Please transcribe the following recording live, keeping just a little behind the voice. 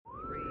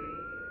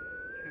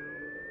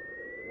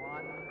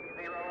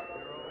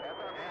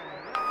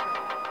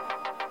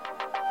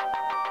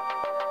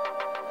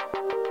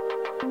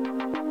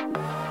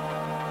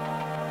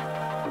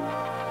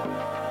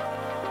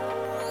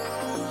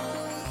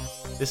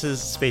This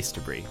is Space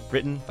Debris,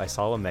 written by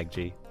Salwa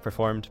Meghjee,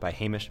 performed by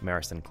Hamish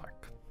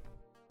Marissen-Clark.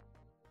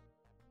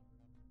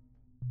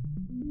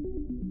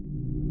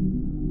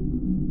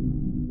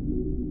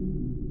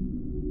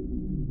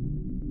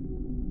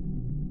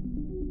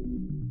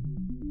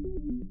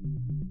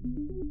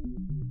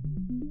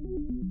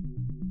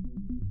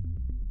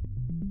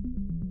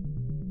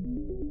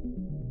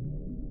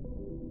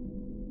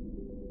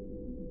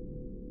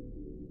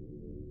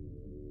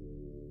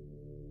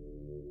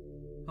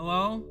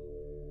 Hello?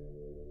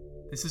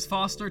 This is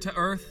Foster to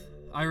Earth.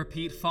 I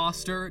repeat,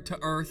 Foster to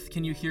Earth.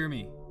 Can you hear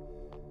me?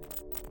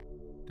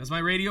 Does my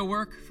radio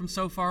work from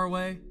so far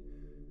away?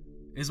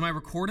 Is my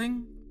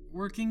recording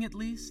working at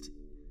least?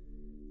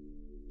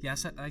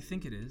 Yes, I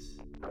think it is.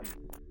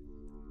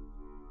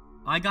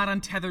 I got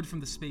untethered from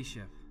the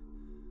spaceship.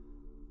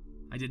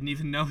 I didn't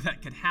even know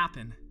that could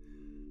happen.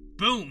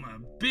 Boom! A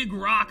big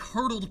rock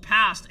hurtled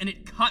past and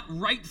it cut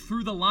right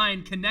through the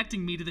line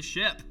connecting me to the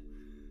ship.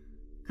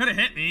 Could have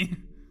hit me.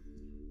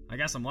 I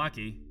guess I'm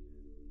lucky.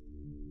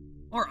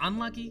 Or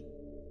unlucky?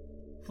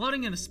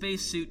 Floating in a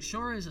spacesuit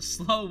sure is a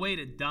slow way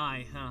to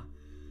die, huh?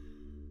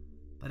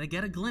 But I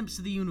get a glimpse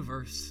of the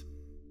universe.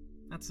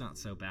 That's not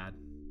so bad.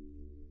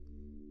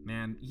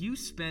 Man, you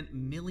spent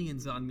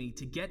millions on me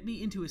to get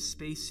me into a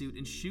spacesuit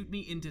and shoot me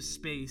into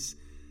space,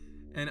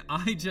 and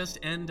I just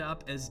end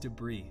up as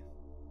debris.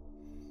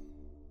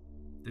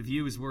 The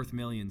view is worth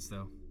millions,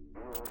 though.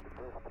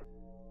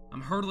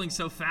 I'm hurtling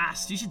so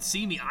fast, you should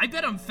see me. I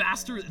bet I'm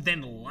faster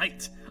than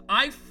light.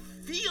 I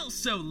feel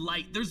so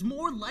light. There's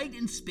more light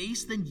in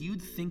space than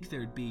you'd think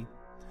there'd be.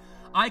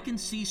 I can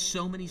see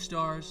so many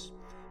stars.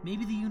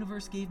 Maybe the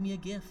universe gave me a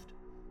gift.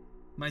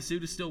 My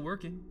suit is still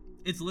working.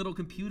 Its little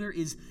computer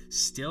is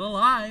still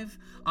alive.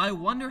 I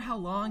wonder how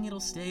long it'll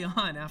stay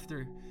on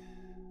after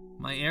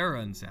my air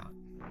runs out.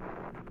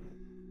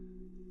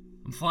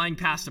 I'm flying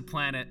past a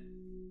planet.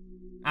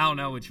 I don't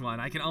know which one.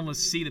 I can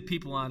almost see the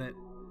people on it.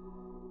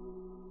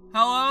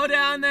 Hello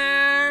down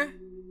there?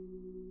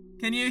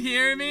 Can you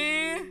hear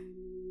me?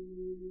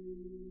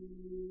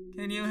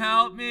 Can you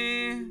help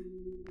me?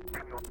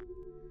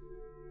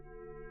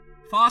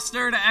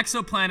 Foster to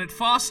exoplanet.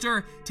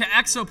 Foster to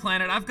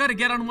exoplanet. I've got to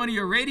get on one of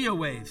your radio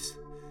waves.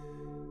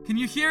 Can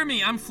you hear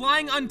me? I'm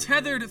flying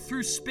untethered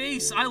through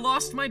space. I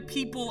lost my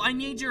people. I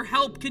need your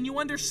help. Can you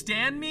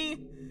understand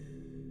me?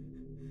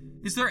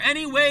 Is there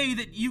any way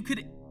that you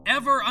could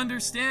ever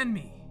understand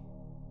me?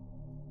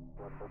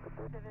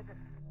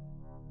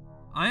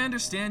 I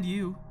understand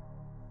you.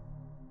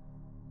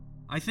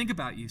 I think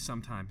about you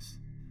sometimes.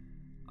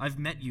 I've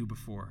met you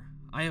before.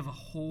 I have a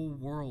whole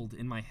world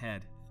in my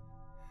head.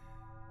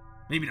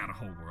 Maybe not a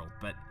whole world,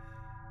 but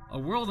a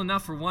world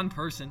enough for one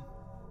person.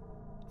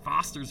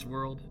 Foster's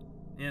world.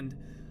 And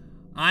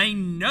I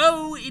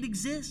know it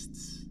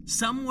exists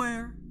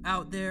somewhere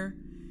out there.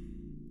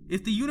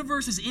 If the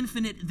universe is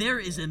infinite, there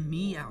is a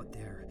me out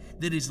there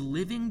that is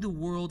living the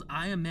world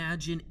I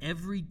imagine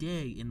every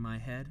day in my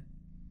head.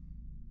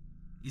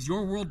 Is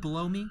your world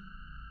below me?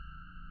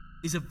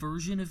 Is a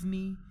version of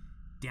me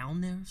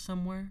down there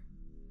somewhere?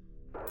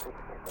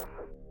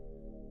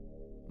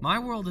 My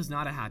world is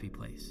not a happy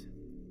place.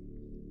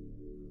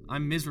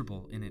 I'm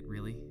miserable in it,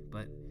 really,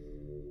 but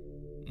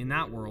in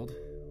that world,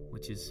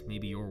 which is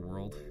maybe your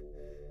world,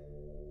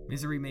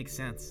 misery makes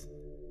sense.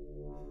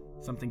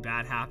 Something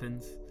bad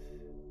happens,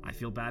 I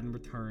feel bad in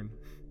return.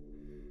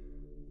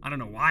 I don't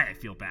know why I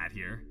feel bad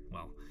here.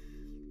 Well,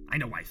 I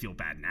know why I feel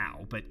bad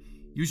now, but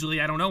usually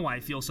I don't know why I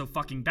feel so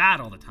fucking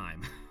bad all the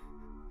time.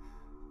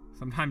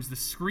 Sometimes the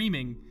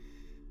screaming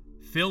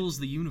fills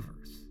the universe.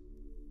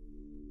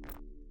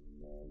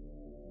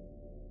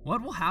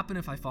 What will happen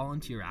if I fall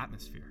into your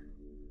atmosphere?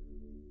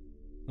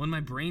 When my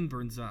brain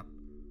burns up,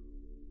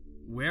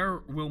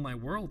 where will my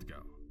world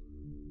go?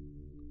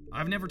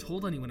 I've never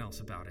told anyone else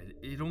about it.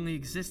 It only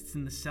exists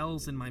in the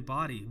cells in my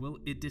body. Will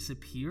it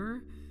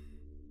disappear?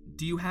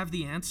 Do you have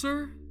the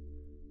answer?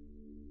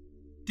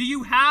 Do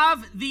you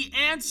have the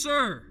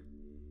answer?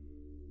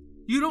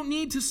 You don't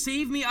need to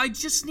save me. I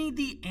just need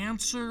the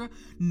answer.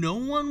 No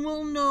one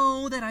will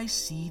know that I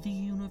see the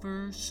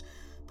universe.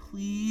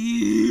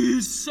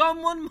 Please,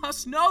 someone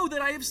must know that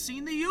I have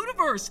seen the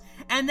universe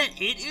and that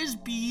it is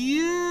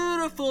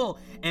beautiful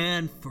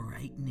and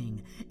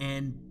frightening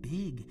and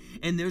big.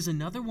 And there's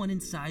another one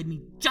inside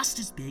me just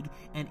as big,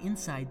 and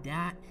inside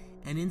that,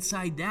 and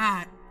inside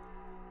that.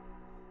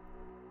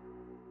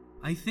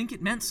 I think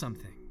it meant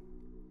something.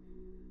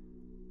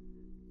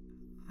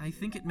 I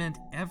think it meant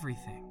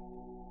everything.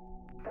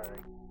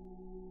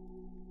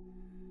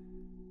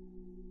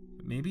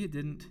 But maybe it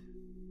didn't.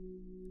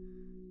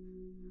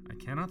 I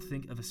cannot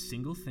think of a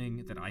single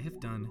thing that I have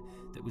done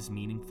that was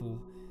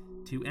meaningful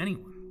to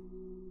anyone.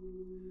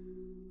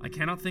 I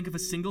cannot think of a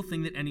single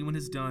thing that anyone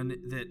has done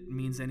that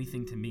means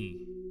anything to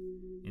me,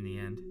 in the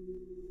end.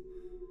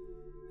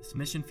 This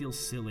mission feels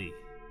silly.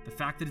 The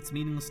fact that it's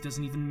meaningless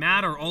doesn't even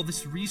matter. All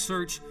this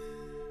research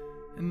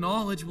and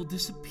knowledge will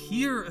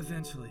disappear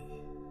eventually.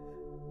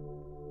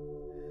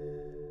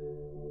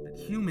 But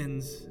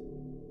humans,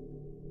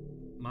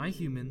 my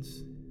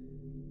humans,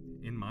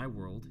 in my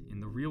world, in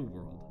the real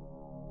world.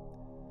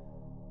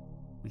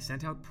 We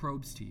sent out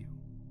probes to you.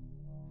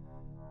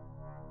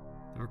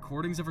 The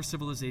recordings of our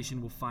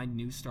civilization will find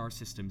new star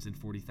systems in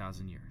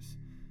 40,000 years.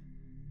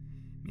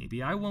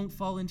 Maybe I won't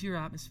fall into your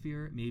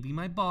atmosphere. Maybe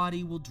my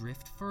body will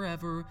drift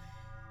forever.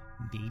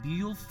 Maybe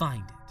you'll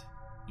find it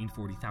in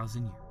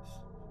 40,000 years.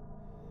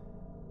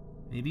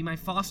 Maybe my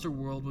foster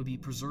world will be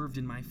preserved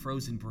in my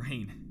frozen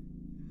brain.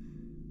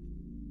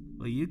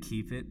 Will you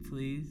keep it,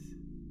 please?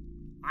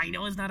 I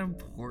know it's not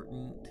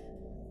important.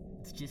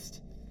 It's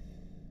just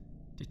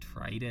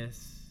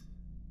detritus,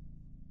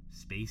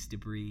 space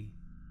debris.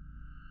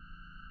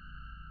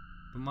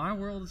 But my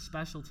world is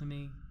special to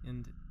me,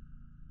 and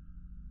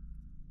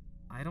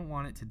I don't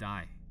want it to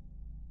die.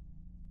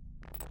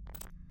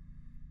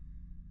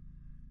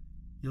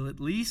 You'll at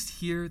least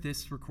hear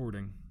this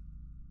recording.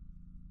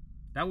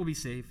 That will be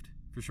saved,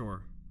 for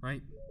sure,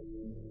 right?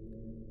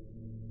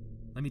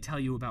 Let me tell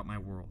you about my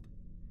world.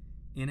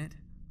 In it,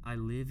 I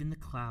live in the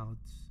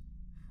clouds,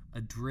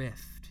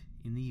 adrift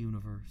in the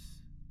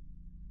universe.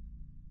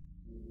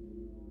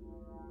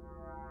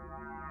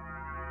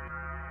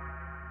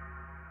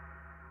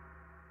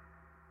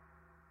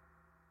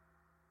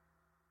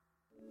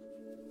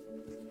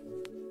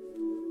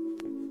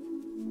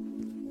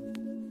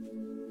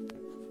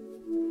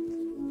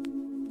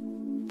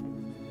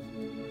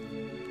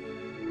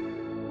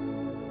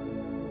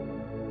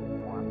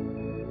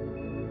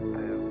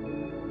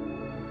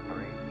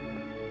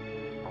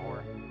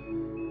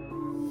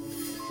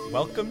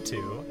 Welcome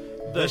to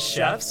The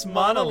Chef's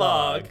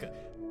Monologue,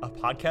 a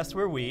podcast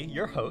where we,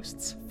 your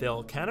hosts,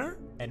 Phil Kenner,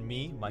 and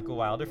me, Michael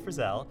Wilder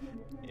Frizzell,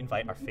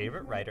 invite our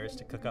favorite writers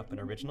to cook up an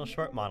original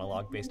short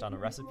monologue based on a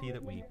recipe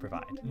that we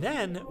provide.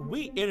 Then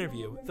we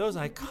interview those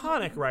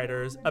iconic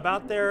writers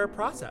about their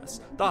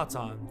process, thoughts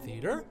on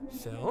theater,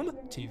 film,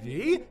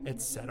 TV,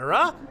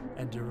 etc.,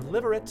 and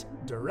deliver it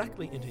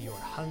directly into your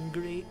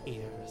hungry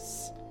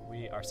ears.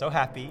 We are so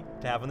happy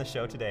to have on the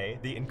show today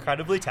the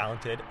incredibly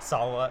talented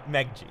Salwa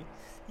Meghjee.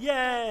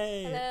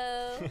 Yay!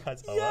 Hello. Hi,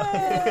 Salwa.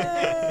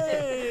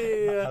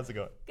 Yay! How's it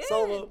going? Good.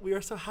 Salwa, we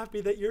are so happy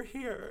that you're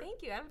here.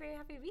 Thank you. I'm very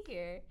happy to be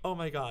here. Oh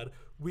my god,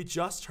 we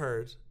just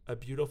heard a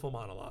beautiful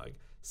monologue,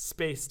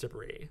 Space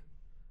Debris.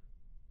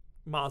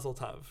 Mazel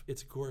tov.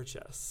 It's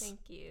gorgeous.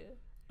 Thank you.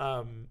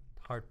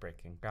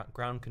 Heartbreaking.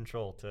 Ground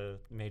control to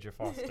Major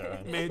Foster.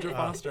 Major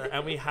Foster.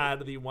 And we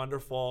had the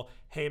wonderful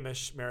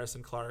Hamish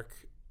Marissen-Clark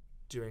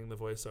doing the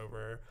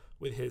voiceover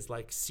with his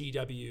like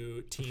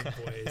CW teen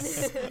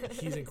voice.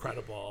 He's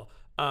incredible.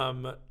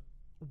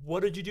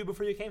 What did you do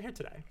before you came here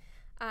today?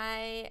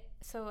 I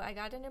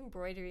got an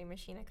embroidery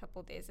machine a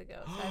couple days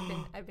ago.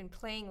 So I've been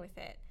playing with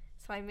it.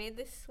 So I made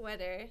this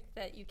sweater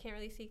that you can't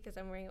really see because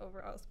I'm wearing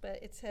overalls,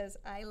 but it says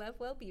 "I love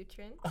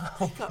Wellbutrin."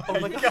 Oh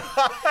my god.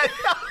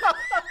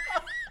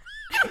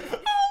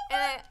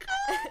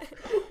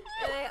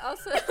 and I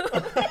also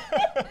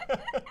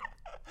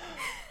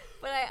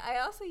But I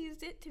also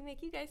used it to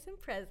make you guys some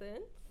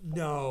presents.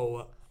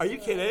 No. Are you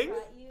kidding? I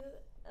brought you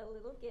a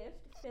little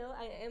gift, Phil.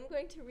 I am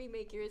going to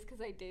remake yours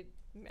because I did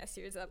mess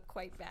yours up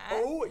quite bad.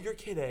 Oh, you're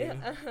kidding.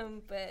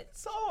 But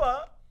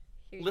Salwa!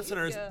 here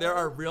Listeners, you go. there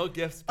are real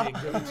gifts being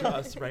given to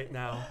us right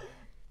now.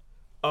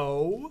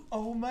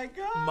 Oh my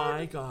god!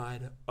 my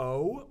god.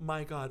 Oh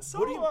my god.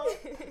 Salwa!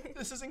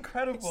 This is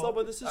incredible.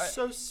 Salwa, this is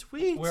so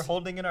sweet. We're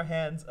holding in our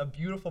hands a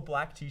beautiful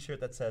black t-shirt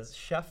that says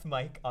Chef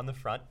Mike on the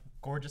front,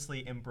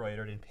 gorgeously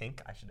embroidered in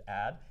pink, I should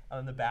add. And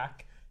on the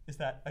back is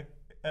that,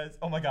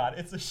 oh my god,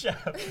 it's a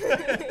chef.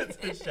 It's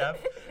the chef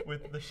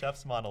with the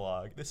chef's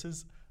monologue. This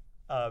is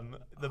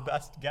the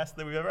best guest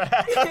that we've ever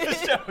had on the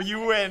show.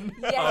 You win.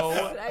 Yes,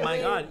 Oh I my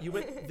win. god, you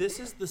went. This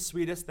is the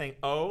sweetest thing.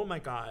 Oh my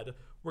god.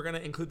 We're going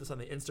to include this on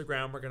the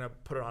Instagram. We're going to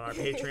put it on our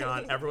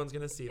Patreon. Everyone's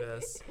going to see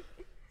this.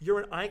 You're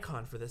an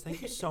icon for this.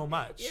 Thank you so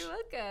much. You're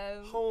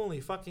welcome. Holy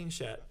fucking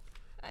shit.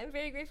 I'm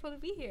very grateful to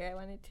be here. I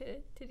wanted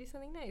to do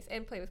something nice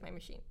and play with my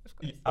machine, of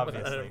course.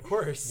 Obviously. Of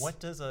course.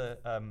 What does a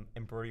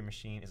embroidery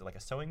machine? Is it like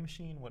a sewing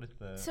machine? What is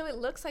the? So it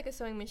looks like a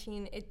sewing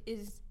machine. It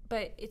is,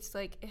 but it's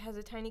like it has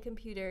a tiny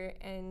computer,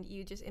 and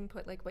you just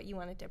input like what you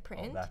want it to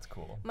print. Oh, that's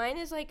cool. Mine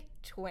is like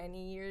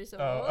 20 years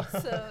old, Oh.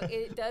 so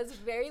it does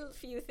very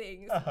few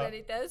things, but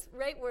it does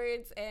write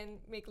words and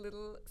make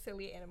little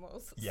silly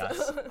animals. Yes.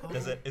 So.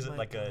 Is it my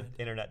like God. an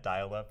internet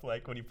dial-up,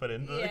 like when you put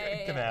in the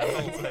Yeah. command?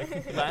 It's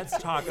like, Let's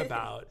talk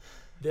about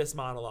this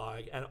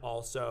monologue and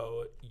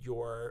also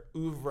your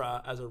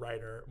oeuvre as a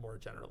writer more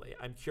generally.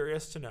 I'm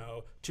curious to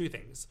know two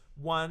things.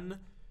 One,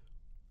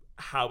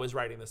 how is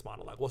writing this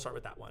monologue? We'll start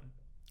with that one.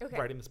 Okay.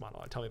 Writing this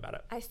monologue. Tell me about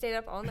it. I stayed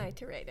up all night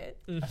to write it,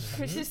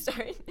 which is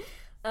start.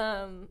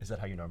 Is that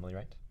how you normally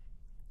write?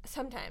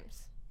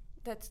 Sometimes.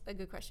 That's a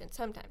good question.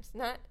 Sometimes.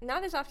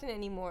 Not as often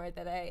anymore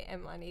that I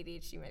am on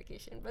ADHD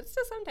medication, but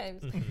still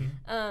sometimes.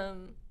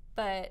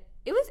 But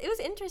it was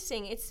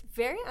interesting. It's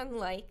very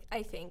unlike,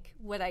 I think,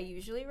 what I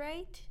usually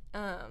write.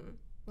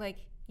 Like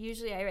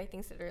usually I write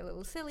things that are a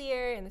little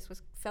sillier, and this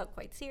felt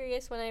quite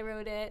serious when I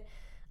wrote it.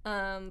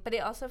 But it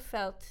also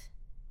felt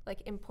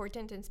like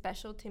important and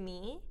special to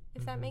me,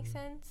 if that makes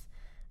sense.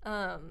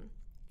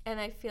 and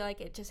I feel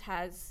like it just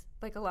has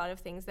like a lot of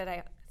things that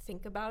I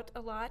think about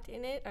a lot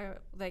in it, or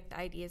like the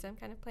ideas I'm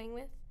kind of playing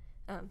with.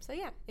 So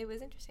yeah, it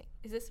was interesting.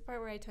 Is this the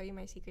part where I tell you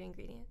my secret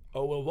ingredient?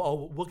 Oh,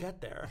 well, we'll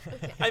get there.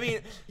 Okay. I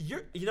mean,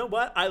 you know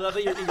what? I love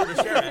that you're eager to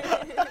share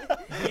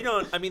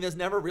it. There's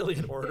never really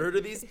an order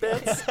to these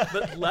bits,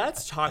 but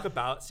let's talk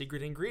about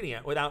secret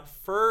ingredient. Without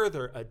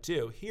further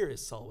ado, here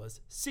is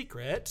Salwa's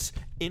secret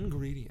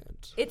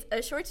ingredient. It's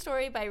a short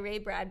story by Ray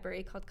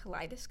Bradbury called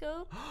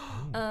Kaleidoscope,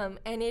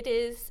 and it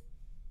is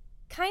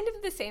kind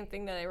of the same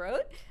thing that I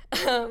wrote.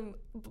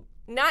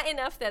 Not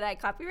enough that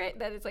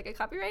it's like a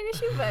copyright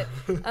issue, but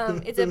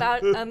it's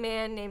about a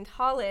man named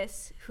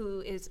Hollis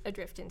who is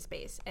adrift in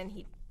space, and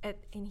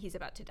he's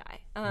about to die.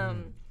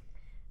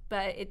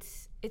 But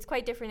it's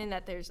quite different in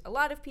that there's a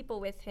lot of people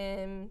with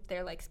him.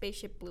 Their like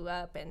spaceship blew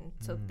up, and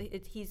so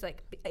he's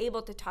like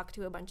able to talk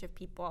to a bunch of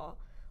people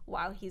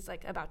while he's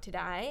like about to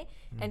die.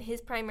 And his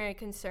primary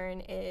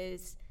concern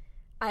is,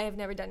 I have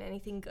never done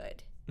anything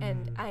good,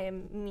 and I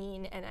am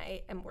mean, and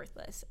I am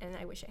worthless, and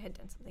I wish I had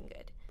done something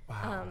good.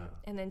 Wow.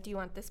 And then, do you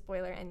want the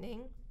spoiler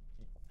ending?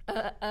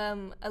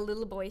 A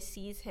little boy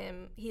sees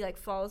him. He like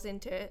falls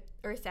into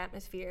Earth's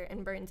atmosphere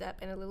and burns up.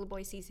 And a little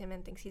boy sees him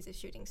and thinks he's a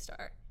shooting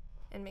star,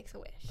 and makes a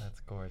wish. That's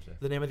gorgeous.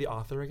 The name of the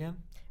author again?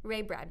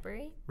 Ray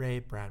Bradbury. Ray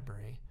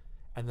Bradbury.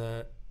 And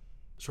the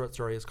short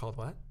story is called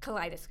what?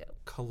 Kaleidoscope.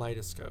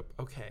 Kaleidoscope.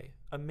 Okay,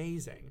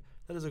 amazing.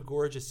 That is a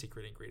gorgeous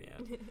secret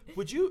ingredient.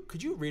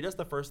 Could you read us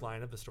the first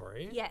line of the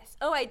story? Yes.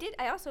 Oh, I did.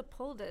 I also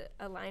pulled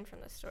a line from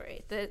the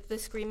story. The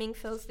screaming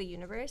fills the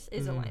universe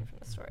is a line from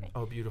the story.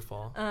 Oh,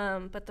 beautiful.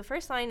 But the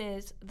first line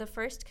is, the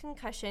first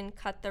concussion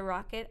cut the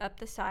rocket up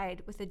the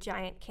side with a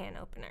giant can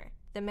opener.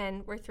 The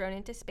men were thrown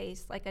into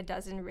space like a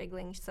dozen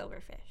wriggling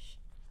silverfish.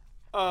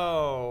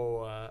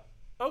 Oh,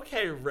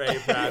 okay, Ray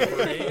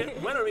Bradbury.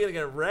 When are we going to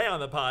get Ray on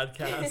the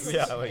podcast?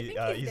 Yeah,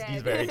 well,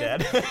 he's very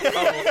dead.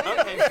 Oh,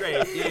 okay,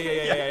 great.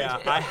 Yeah.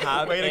 I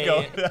have Way to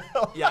go.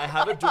 Yeah, I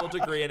have a dual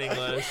degree in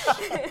English.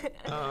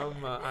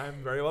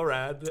 I'm very well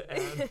read.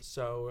 And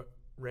so,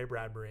 Ray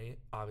Bradbury,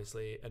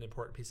 obviously an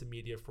important piece of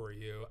media for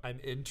you. I'm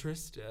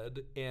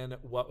interested in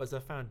what was a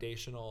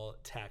foundational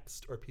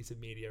text or piece of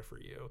media for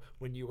you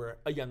when you were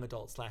a young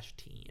adult /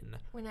 teen.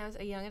 When I was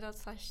a young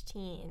adult /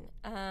 teen,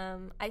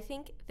 I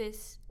think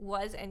this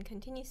was and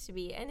continues to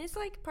be, and is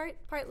like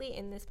partly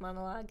in this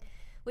monologue,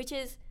 which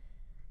is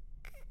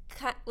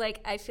like,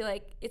 I feel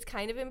like it's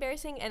kind of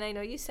embarrassing, and I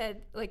know you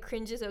said like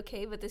cringe is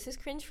okay, but this is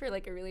cringe for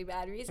like a really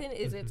bad reason.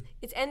 Is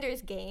it's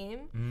Ender's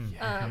Game,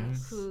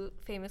 who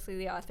famously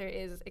the author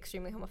is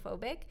extremely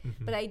homophobic,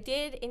 but I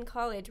did in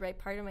college write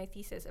part of my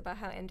thesis about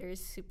how Ender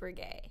is super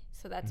gay,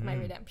 so that's my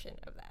redemption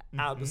of that.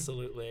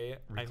 Absolutely.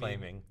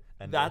 Reclaiming.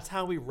 And that's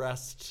how we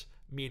wrest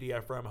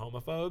media from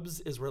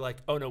homophobes, is we're like,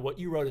 oh no, what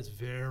you wrote is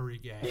very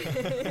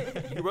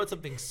gay. You wrote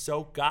something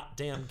so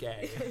goddamn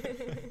gay.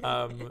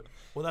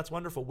 Well, that's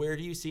wonderful. Where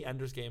do you see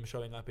Ender's Game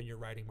showing up in your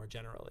writing more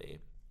generally?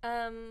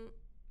 That's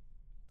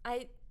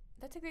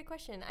a great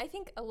question. I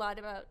think a lot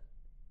about,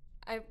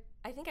 I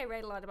think I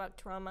write a lot about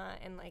trauma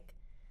and like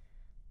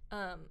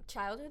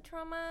childhood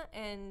trauma,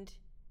 and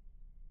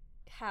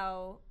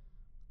how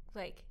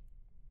it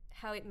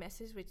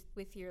messes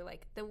with your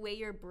like the way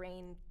your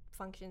brain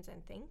functions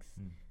and thinks.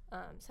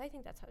 So I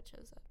think that's how it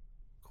shows up.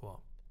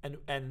 Cool.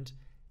 And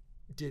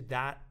did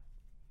that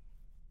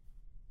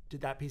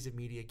piece of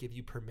media give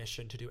you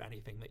permission to do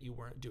anything that you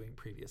weren't doing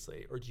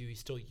previously, or do you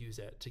still use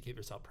it to give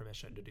yourself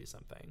permission to do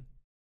something?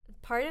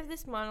 Part of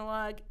this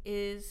monologue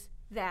is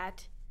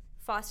that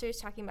Foster is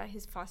talking about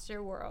his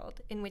foster world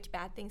in which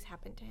bad things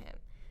happen to him,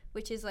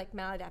 which is like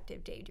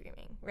maladaptive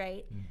daydreaming,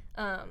 right?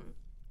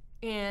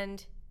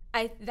 And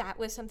that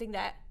was something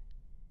that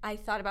I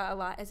thought about a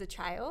lot as a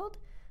child,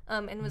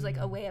 and was like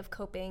a way of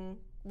coping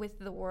with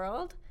the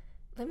world.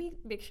 Let me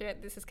make sure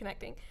this is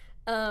connecting.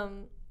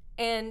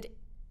 And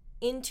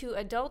into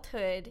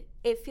adulthood,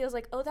 it feels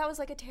like, oh, that was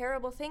like a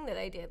terrible thing that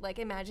I did. Like,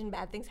 imagine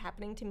bad things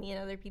happening to me and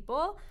other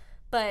people.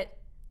 But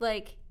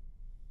like,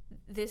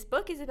 this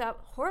book is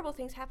about horrible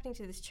things happening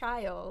to this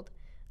child.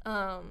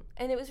 And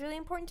it was really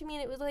important to me,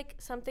 and it was like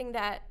something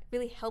that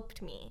really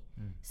helped me.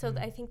 So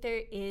I think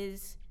there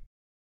is,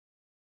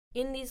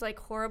 in these like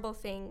horrible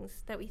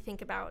things that we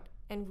think about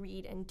and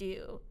read and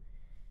do,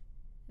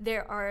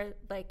 there are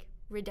like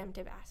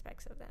redemptive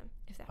aspects of them,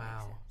 if that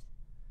makes sense.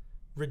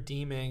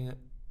 Redeeming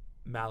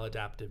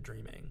maladaptive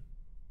dreaming.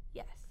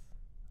 Yes.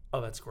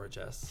 Oh, that's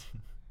gorgeous.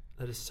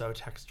 That is so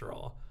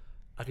textural.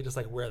 I could just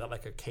like wear that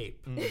like a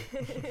cape.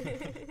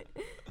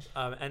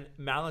 And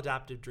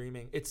maladaptive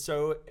dreaming, it's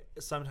so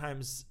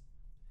sometimes,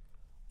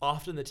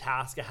 often the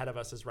task ahead of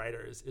us as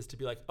writers is to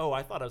be like, oh,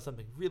 I thought of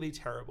something really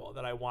terrible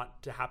that I want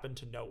to happen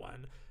to no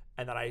one,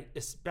 and that I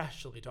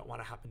especially don't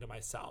want to happen to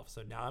myself.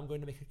 So now I'm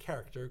going to make a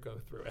character go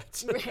through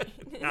it.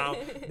 Right. now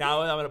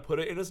I'm going to put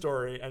it in a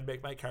story and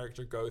make my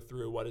character go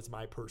through what is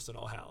my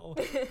personal hell.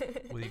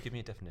 Will you give me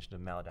a definition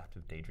of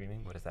maladaptive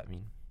daydreaming? What does that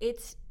mean?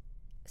 It's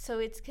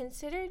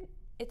considered,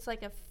 it's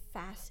like a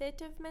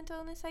facet of mental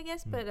illness, I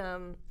guess, but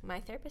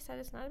my therapist said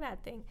it's not a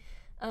bad thing.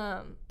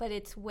 But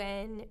it's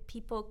when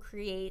people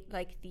create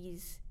like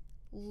these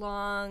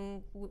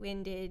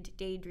long-winded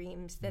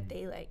daydreams that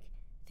they like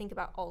think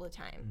about all the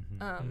time,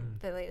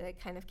 that they like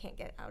kind of can't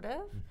get out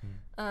of,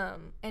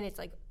 and it's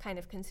like kind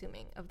of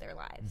consuming of their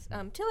lives,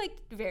 to like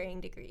varying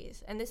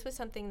degrees. And this was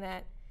something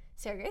that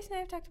Sarah Grace and I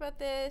have talked about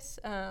this,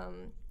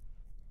 and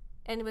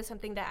it was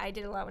something that I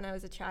did a lot when I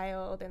was a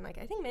child, and like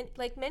I think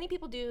many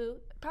people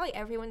do, probably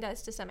everyone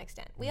does to some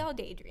extent. We all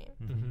daydream,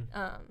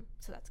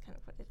 so that's kind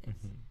of what it is.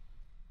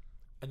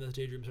 And those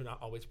daydreams are not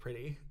always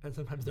pretty, and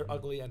sometimes they're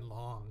ugly and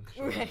long.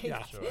 Right.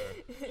 Yeah, sure.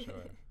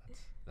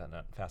 That's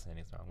not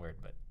fascinating is the wrong word,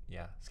 but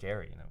yeah,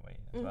 scary in a way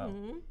as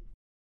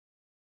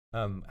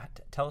well.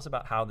 Tell us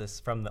about how this,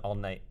 from the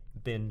all-night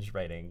binge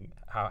writing,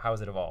 how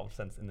has it evolved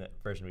since in the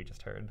version we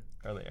just heard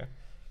earlier?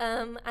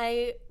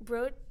 I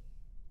wrote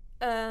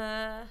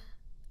I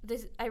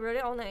wrote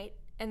it all night,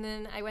 and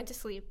then I went to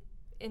sleep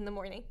in the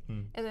morning,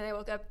 and then I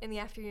woke up in the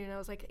afternoon and I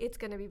was like, it's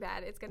gonna be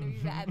bad.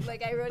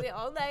 Like I wrote it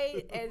all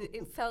night, and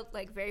it felt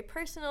like very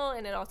personal,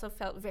 and it also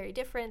felt very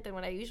different than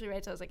what I usually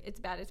write. So I was like, it's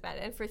bad.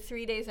 And for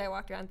 3 days I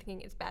walked around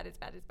thinking it's bad.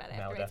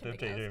 Maladaptive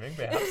daydreaming,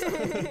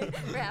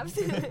 perhaps.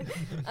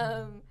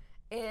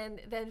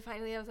 And then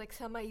finally I was like,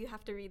 Selma, you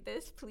have to read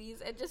this,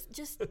 please. And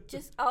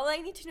just all I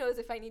need to know is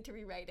if I need to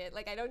rewrite it.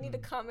 Like I don't need to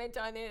comment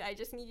on it. I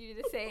just need you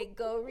to say,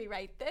 go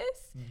rewrite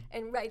this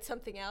and write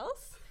something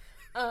else.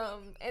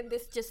 And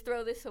just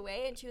throw this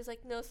away. And she was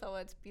like, no, Selma,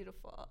 it's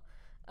beautiful.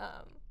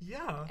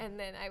 And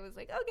then I was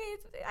like, okay,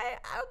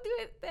 I'll do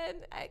it then.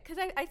 Because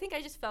I think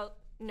I just felt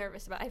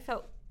nervous about it. I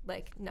felt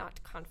like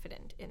not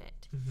confident in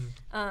it.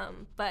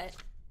 But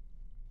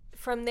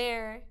from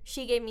there,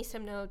 she gave me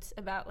some notes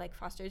about like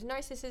Foster's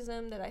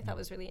narcissism that I thought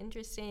was really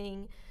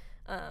interesting,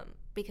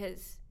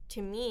 because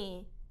to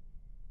me,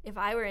 if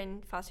I were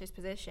in Foster's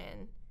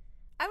position,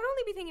 I would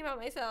only be thinking about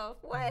myself.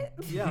 What?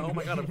 Yeah, oh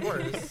my God, of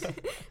course.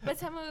 But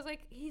someone was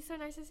like, he's so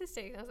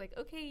narcissistic. And I was like,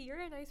 okay,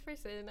 you're a nice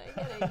person. I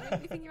get it. You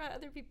would be thinking about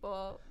other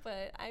people,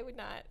 but I would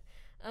not.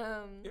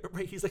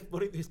 Right, he's like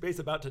floating through space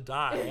about to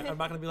die. I'm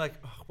not going to be like,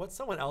 oh, what's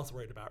someone else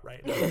worried about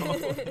right now?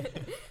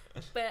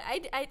 But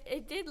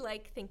I did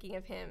like thinking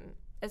of him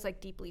as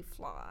like deeply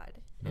flawed.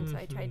 And so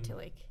I tried to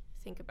like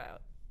think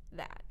about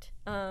that.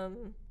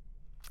 And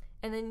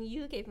then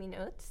you gave me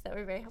notes that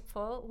were very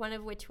helpful, one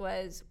of which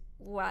was,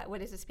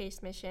 what is a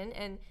space mission?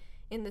 And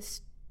in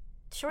this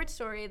short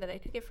story that I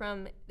took it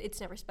from, it's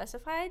never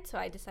specified, so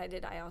I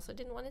decided I also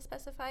didn't want to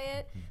specify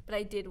it, but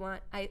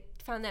I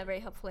found that very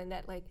helpful in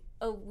that, like,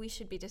 oh, we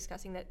should be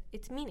discussing that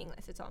it's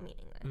meaningless, it's all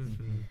meaningless.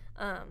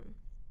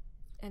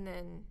 And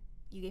then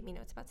you gave me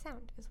notes about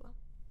sound as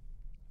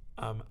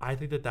well. I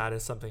think that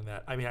is something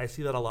that, I mean, I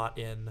see that a lot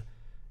in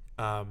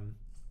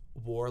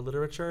war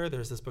literature.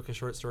 There's this book of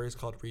short stories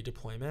called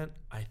Redeployment.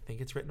 I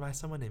think it's written by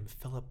someone named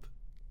Philip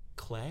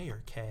Clay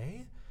or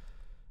Kay.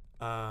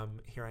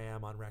 Here I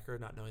am on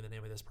record not knowing the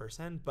name of this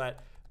person,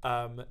 but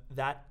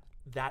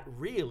that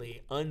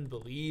really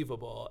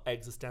unbelievable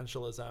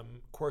existentialism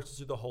courses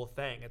through the whole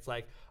thing. It's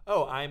like,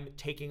 oh, I'm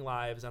taking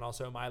lives, and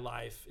also my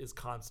life is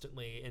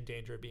constantly in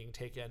danger of being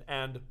taken,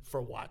 and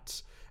for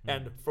what?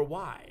 And for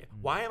why?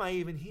 Why am I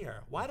even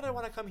here? Why did I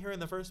want to come here in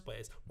the first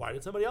place? Why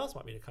did somebody else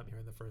want me to come here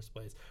in the first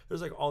place?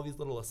 There's like all these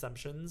little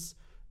assumptions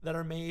that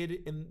are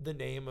made in the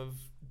name of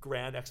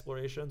grand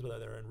explorations, whether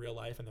they're in real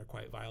life and they're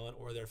quite violent,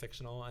 or they're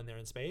fictional and they're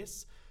in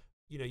space.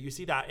 You know, you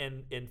see that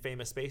in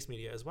famous space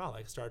media as well,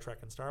 like Star Trek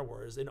and Star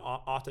Wars. And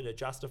often to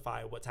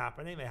justify what's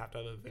happening, they have to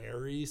have a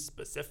very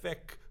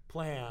specific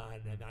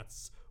plan, and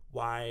that's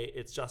why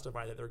it's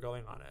justified that they're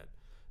going on it.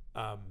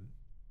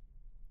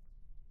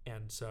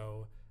 And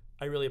so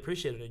I really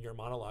appreciated in your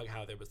monologue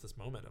how there was this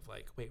moment of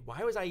like, wait,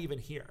 why was I even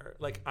here?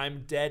 Like,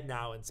 I'm dead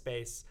now in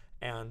space,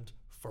 and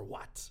for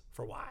what?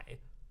 For why?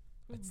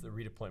 It's the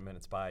Redeployment.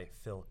 It's by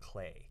Phil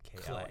Clay,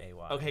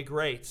 K-L-A-Y. Okay,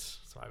 great.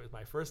 So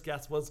my first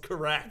guess was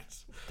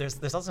correct. There's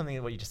also something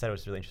that what you just said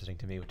was really interesting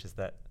to me, which is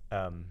that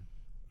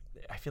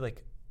I feel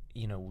like,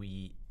 you know,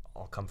 we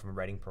all come from a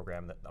writing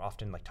program that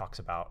often like talks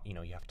about, you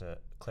know, you have to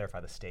clarify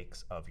the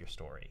stakes of your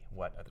story.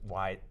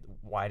 Why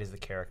is the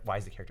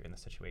character in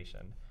this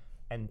situation?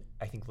 And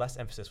I think less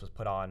emphasis was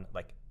put on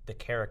like the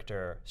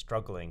character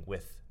struggling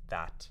with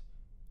that.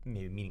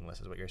 Maybe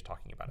meaningless is what you're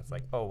talking about. It's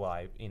like, oh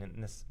well,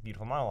 in this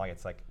beautiful monologue,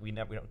 it's like we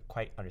don't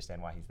quite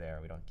understand why he's there.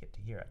 We don't get to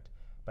hear it,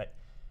 but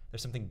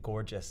there's something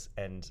gorgeous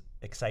and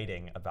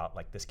exciting about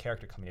like this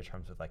character coming to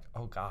terms with like,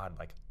 oh God,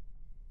 like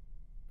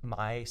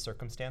my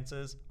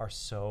circumstances are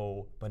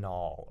so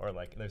banal, or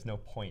like there's no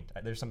point.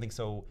 There's something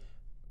so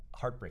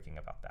heartbreaking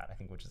about that. I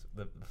think, which is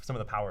some of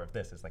the power of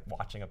this is like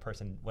watching a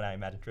person, when I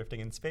imagine drifting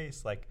in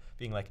space, like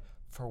being like,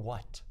 for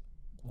what?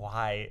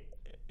 Why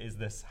is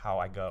this how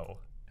I go?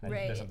 And I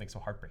think there's something so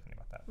heartbreaking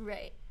about that.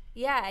 Right.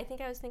 Yeah, I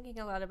think I was thinking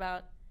a lot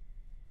about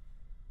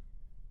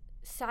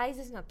size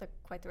is not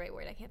quite the right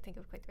word. I can't think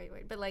of quite the right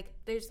word. But like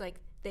there's like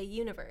the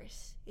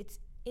universe. It's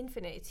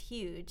infinite. It's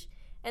huge.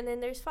 And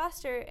then there's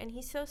Foster, and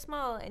he's so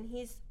small, and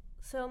he's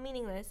so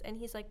meaningless, and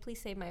he's like,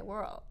 please save my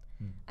world.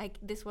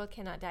 This world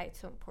cannot die. It's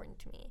so important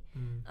to me.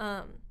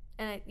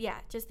 And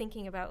just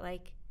thinking about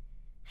like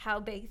how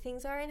big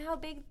things are and how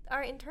big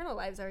our internal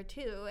lives are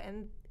too.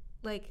 And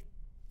like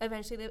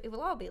eventually it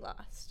will all be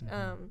lost.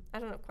 I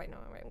don't quite know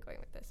where I'm going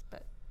with this,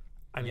 but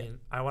I mean,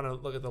 I want to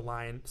look at the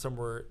line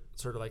somewhere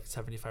sort of like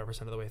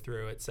 75% of the way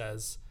through. It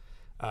says,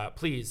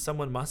 please,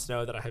 someone must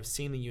know that I have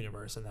seen the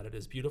universe and that it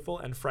is beautiful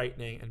and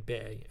frightening and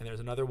big. And there's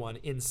another one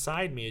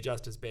inside me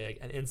just as big,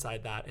 and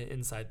inside that and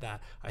inside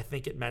that. I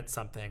think it meant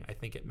something. I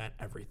think it meant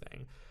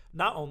everything.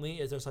 Not only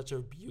is there such a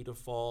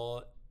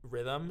beautiful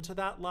rhythm to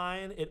that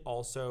line, it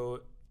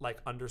also like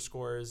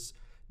underscores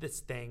this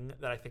thing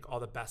that I think all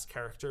the best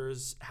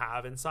characters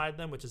have inside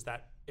them, which is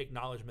that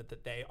acknowledgement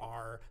that they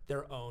are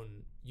their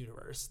own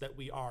universe, that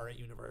we are a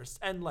universe.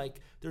 And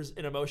like there's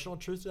an emotional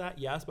truth to that,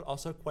 yes, but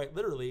also quite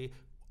literally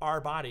our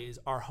bodies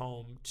are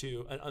home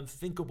to an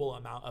unthinkable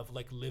amount of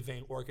like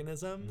living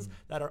organisms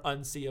that are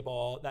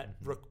unseeable, that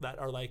that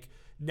are like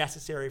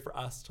necessary for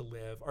us to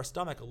live. Our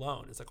stomach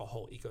alone is like a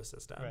whole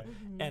ecosystem. Right.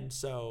 And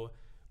so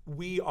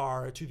we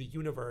are to the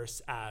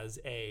universe as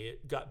a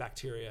gut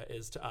bacteria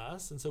is to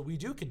us. And so we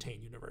do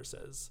contain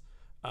universes.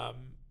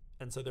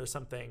 And so there's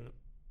something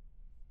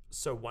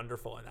so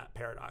wonderful in that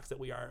paradox that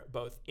we are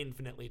both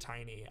infinitely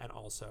tiny and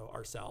also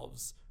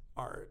ourselves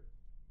are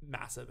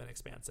massive and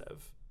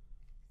expansive.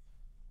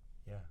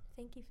 Yeah.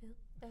 Thank you, Phil.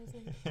 That was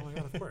nice. Oh my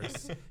God, of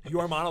course.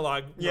 Your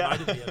monologue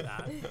reminded me of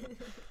that.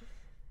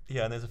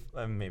 Yeah, and there's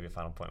maybe a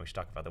final point. We should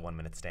talk about the 1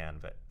 minute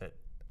stand, but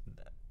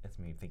it's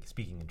me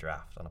speaking in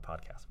draft on a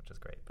podcast, which is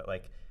great. But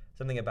like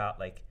something about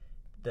like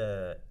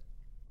the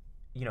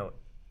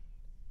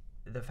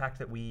fact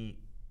that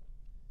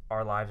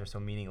our lives are so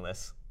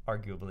meaningless,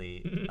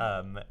 arguably,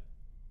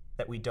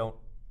 that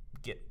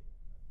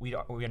we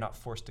are not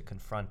forced to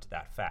confront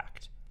that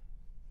fact.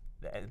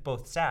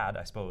 Both sad,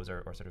 I suppose,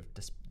 or sort of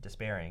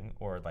despairing,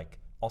 or like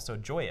also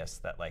joyous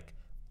that like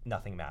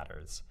nothing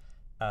matters.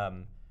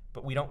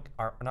 But we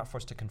are not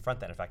forced to confront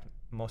that. In fact,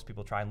 most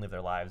people try and live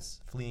their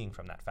lives fleeing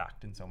from that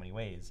fact in so many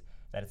ways.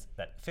 That it's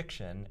that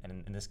fiction,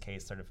 and in this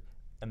case, sort of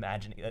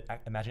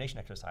imagination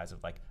exercise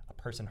of like a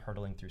person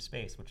hurtling through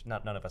space, which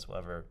none of us will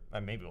ever,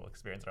 maybe we'll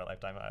experience in our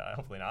lifetime.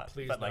 Hopefully not.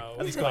 Please but like no.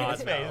 at least going to God,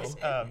 space.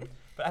 no.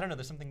 But I don't know.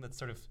 There's something that's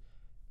sort of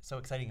so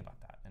exciting about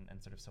that,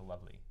 and sort of so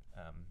lovely.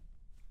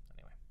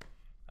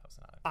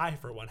 I,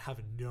 for one, have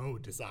no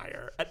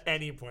desire at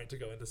any point to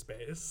go into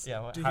space.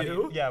 Yeah, do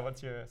you?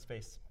 What's your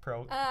space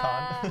pro con?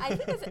 I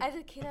think as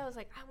a kid, I was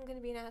like, I'm going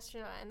to be an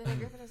astronaut. And then I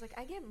grew up and I was like,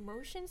 I get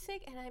motion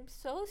sick and I'm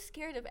so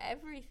scared of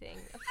everything.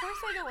 Of course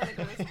I don't want to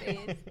go to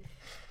space.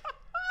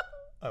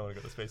 I want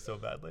to go to space so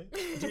badly.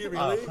 Do you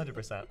really?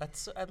 100%.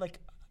 That's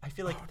I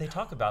feel like they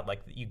talk about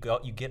like you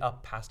get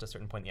up past a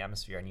certain point in the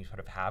atmosphere and you sort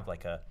of have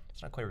like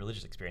it's not quite a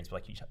religious experience,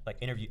 but like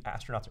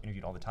astronauts are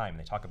interviewed all the time and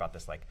they talk about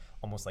this like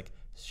almost like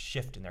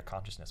shift in their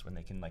consciousness when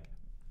they can like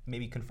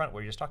maybe confront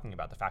what you're just talking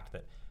about, the fact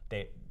that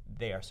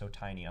they are so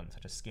tiny on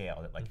such a scale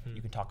that like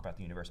you can talk about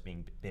the universe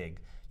being big,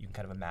 you can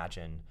kind of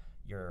imagine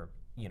your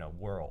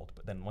world,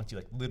 but then once you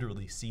like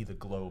literally see the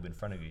globe in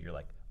front of you, you're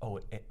like, oh,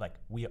 like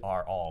we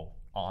are all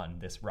on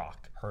this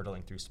rock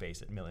hurtling through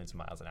space at millions of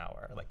miles an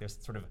hour. Like there's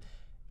sort of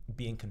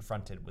being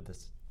confronted with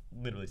this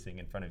literally sitting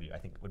in front of you, I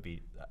think would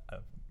be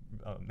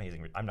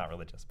amazing. I'm not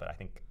religious, but I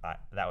think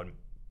that would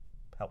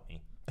help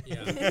me.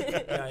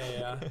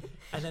 Yeah.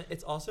 And then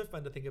it's also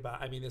fun to think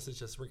about. I mean, this is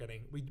just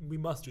we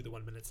must do the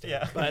 1 minute stand.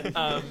 Yeah. But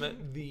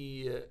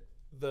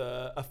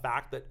a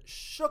fact that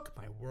shook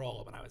my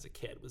world when I was a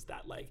kid was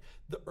that like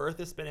the Earth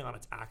is spinning on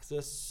its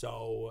axis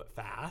so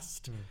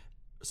fast.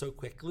 So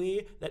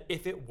quickly that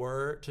if it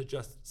were to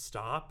just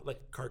stop,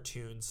 like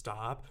cartoon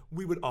stop,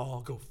 we would all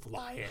go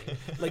flying.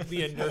 Like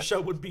the inertia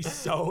would be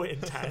so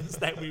intense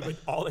that we would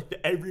all, like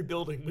every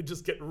building would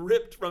just get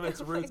ripped from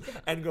its roots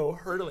and go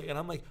hurtling. And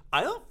I'm like,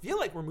 I don't feel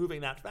like we're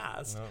moving that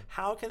fast.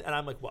 No. And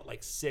I'm like, what,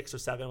 like 6 or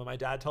 7 when my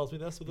dad tells me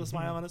this with a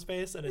smile on his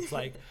face. And it's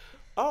like,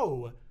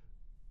 oh,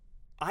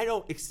 I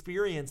don't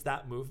experience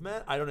that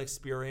movement. I don't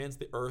experience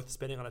the Earth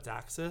spinning on its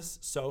axis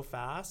so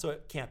fast, so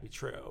it can't be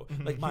true.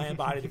 Like my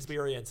embodied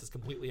experience is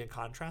completely in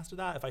contrast to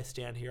that. If I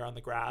stand here on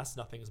the grass,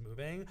 nothing's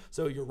moving.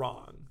 So you're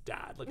wrong,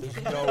 Dad. Like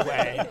there's no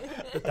way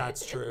that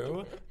that's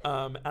true.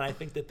 And I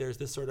think that there's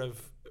this sort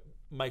of,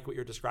 Mike, what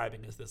you're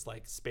describing is this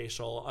like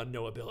spatial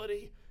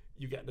unknowability.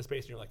 You get into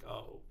space and you're like,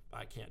 oh,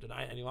 I can't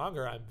deny it any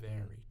longer. I'm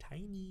very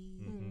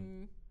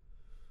tiny.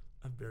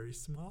 I'm very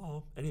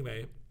small.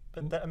 Anyway.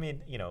 But that, I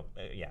mean,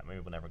 maybe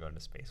we'll never go into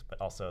space, but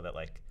also that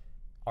like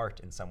art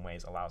in some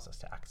ways allows us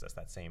to access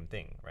that same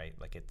thing, right?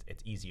 Like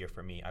it's easier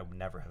for me. I would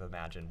never have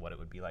imagined what it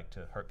would be like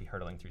to be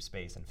hurtling through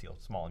space and feel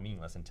small and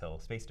meaningless until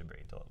space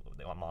debris, until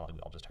the monologue we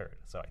all just heard.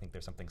 So I think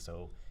there's something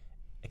so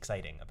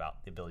exciting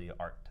about the ability of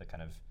art to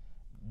kind of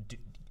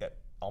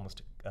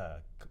almost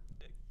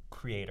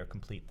create or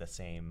complete the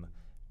same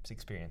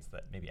experience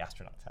that maybe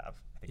astronauts have.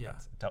 I think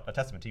that's a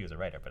testament to you as a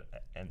writer,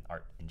 and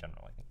art in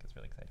general, I think is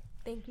really exciting.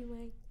 Thank you,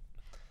 Mike.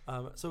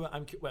 So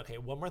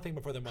one more thing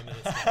before the 1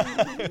 minute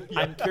stand.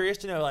 I'm curious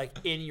to know, like,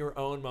 in your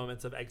own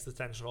moments of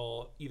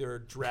existential either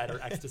dread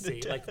or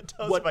ecstasy, like,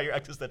 tell us about your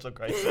existential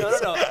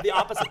crisis. No,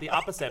 the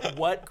opposite.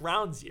 What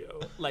grounds you?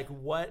 Like,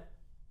 what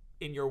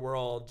in your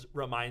world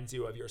reminds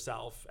you of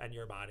yourself and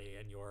your body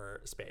and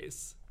your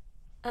space?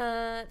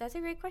 That's a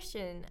great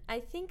question. I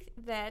think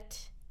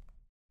that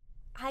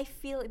I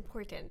feel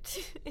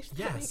important, if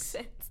that makes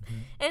sense.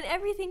 And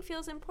everything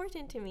feels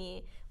important to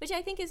me, which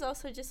I think is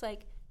also just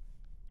like,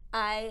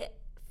 I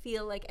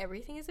feel like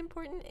everything is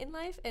important in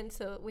life, and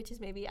so, which is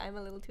maybe I'm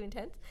a little too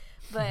intense,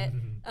 but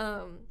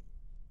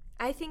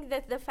I think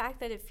that the fact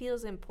that it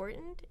feels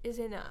important is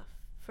enough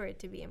for it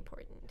to be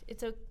important.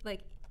 It's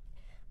like,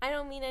 I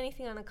don't mean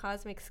anything on a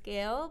cosmic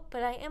scale,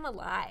 but I am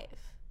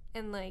alive,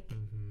 and like,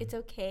 it's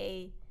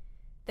okay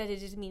that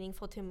it is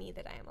meaningful to me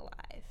that I am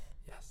alive.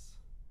 Yes.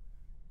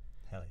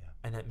 Hell yeah.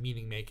 And that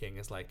meaning making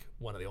is like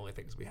one of the only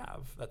things we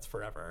have that's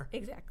forever.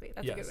 Exactly.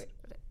 That's a good way to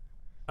put it.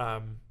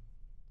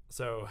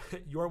 So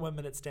your 1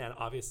 minute stand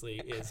obviously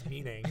is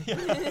meaning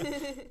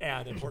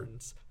and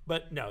importance.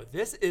 But no,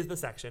 this is the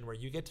section where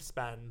you get to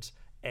spend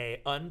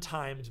a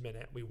untimed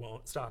minute, we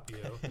won't stop you,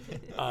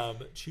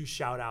 to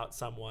shout out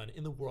someone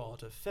in the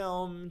world of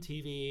film,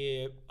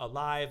 TV,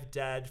 alive,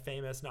 dead,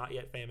 famous, not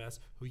yet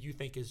famous, who you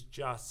think is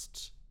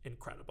just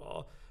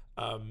incredible.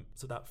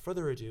 So without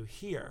further ado,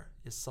 here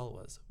is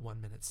Salwa's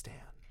 1 minute stand.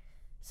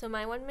 So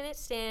my 1 minute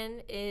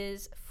stand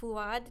is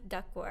Fuad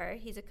Dakwar.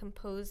 He's a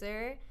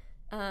composer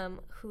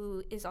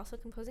who is also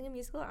composing a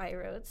musical I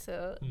wrote,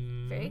 so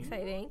very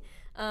exciting.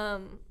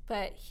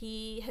 But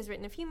he has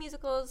written a few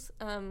musicals.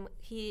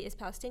 He is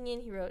Palestinian.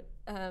 He wrote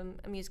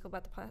a musical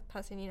about the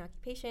Palestinian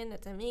occupation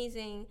that's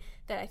amazing,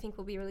 that I think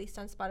will be released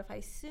on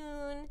Spotify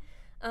soon.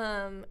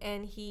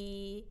 And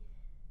he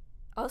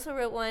also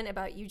wrote one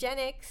about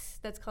eugenics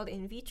that's called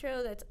In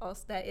Vitro,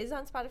 that is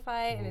on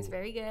Spotify and is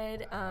very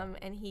good.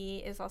 And he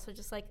is also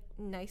just like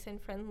nice and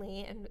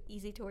friendly and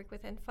easy to work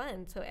with and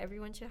fun. So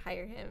everyone should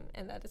hire him,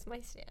 and that is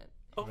my stand.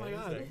 Oh my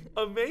God.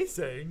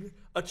 Amazing.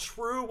 A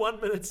true 1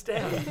 minute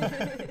stand.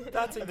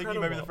 That's incredible. I think you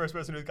might be the first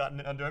person who's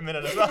gotten it under a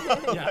minute as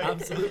well. Yeah,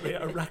 absolutely.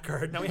 A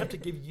record. Now we have to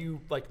give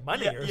you like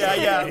money or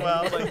something. Yeah,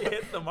 well. Like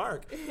hit the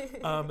mark.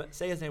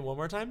 Say his name one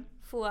more time.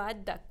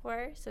 Fuad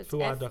Dakwar. So it's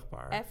Fuad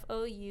Dakwar.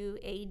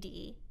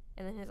 Fouad,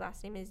 and then his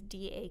last name is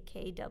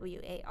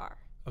Dakwar.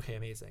 Okay,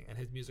 amazing. And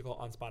his musical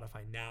on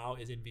Spotify now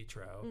is In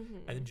Vitro.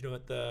 And then do you know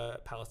what the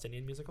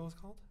Palestinian musical is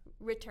called?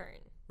 Return.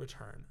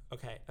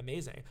 Okay,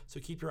 amazing. So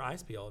keep your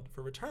eyes peeled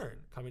for Return,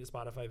 coming to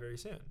Spotify very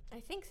soon.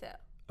 I think so.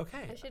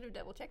 Okay. I should have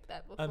double checked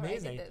that before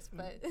Amazing. I did this,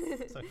 but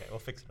It's okay. We'll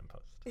fix it in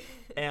post.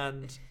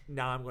 And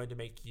now I'm going to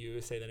make you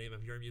say the name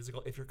of your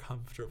musical if you're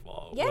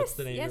comfortable. Yes, What's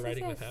the name you're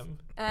writing with him?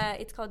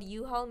 It's called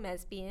U-Haul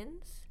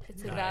Mesbians.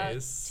 It's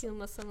about two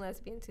Muslim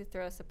lesbians who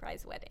throw a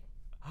surprise wedding.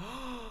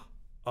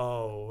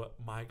 Oh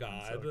my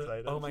God. I'm so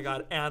excited. Oh my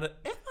God. And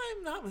if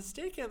I'm not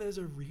mistaken, there's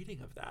a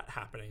reading of that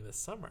happening this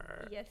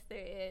summer. Yes,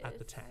 there is. At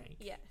the Tank.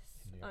 Yes,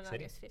 on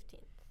City? August 15th.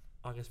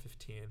 August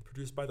 15th.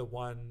 Produced by the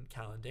one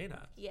Callan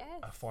Dana. Yes.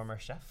 A former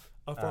chef.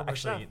 A former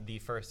chef. Actually, the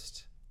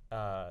first,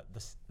 the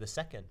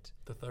second.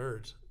 The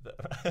third.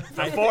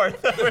 The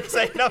fourth. We're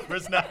saying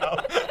numbers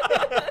now.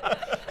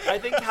 I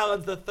think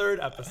Callan's the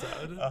third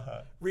episode.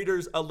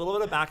 Readers, a little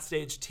bit of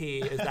backstage tea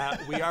is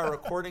that we are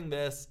recording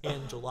this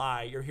in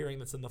July. You're hearing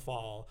this in the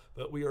fall,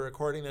 but we are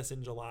recording this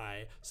in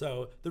July.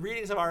 So the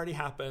readings have already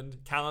happened.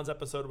 Callan's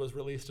episode was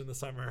released in the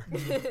summer.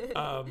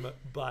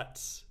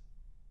 But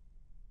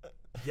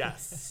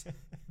yes,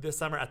 this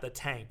summer at the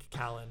Tank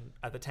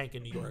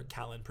in New York,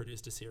 Callan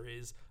produced a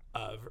series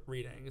of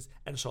readings,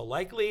 and she'll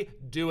likely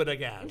do it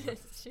again.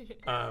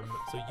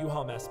 So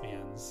U-Haul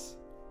Mesbians,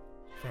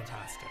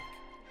 fantastic.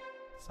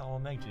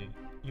 Salwa Meghjee,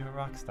 you're a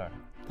rock star.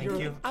 Thank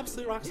You're you. an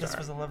absolute rock star. This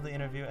was a lovely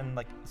interview, and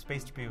like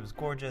Space Debris was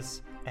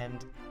gorgeous,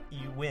 and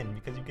you win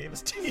because you gave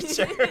us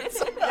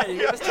t-shirts. Yeah, you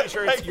gave us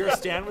t-shirts. Your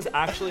stand was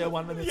actually a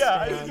 1 minute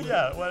stand.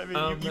 Well, I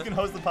mean, you can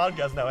host the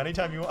podcast now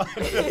anytime you want.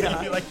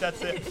 I feel like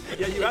that's it.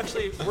 Yeah, you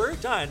actually, we're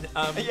done.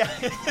 This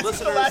listeners, is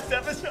the last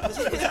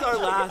episode. This is our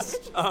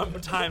last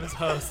time as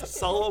host.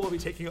 Salwa will be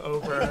taking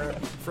over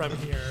from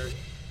here.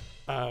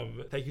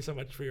 Thank you so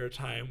much for your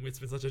time. It's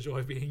been such a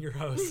joy being your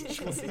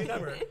host. We'll see you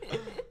never.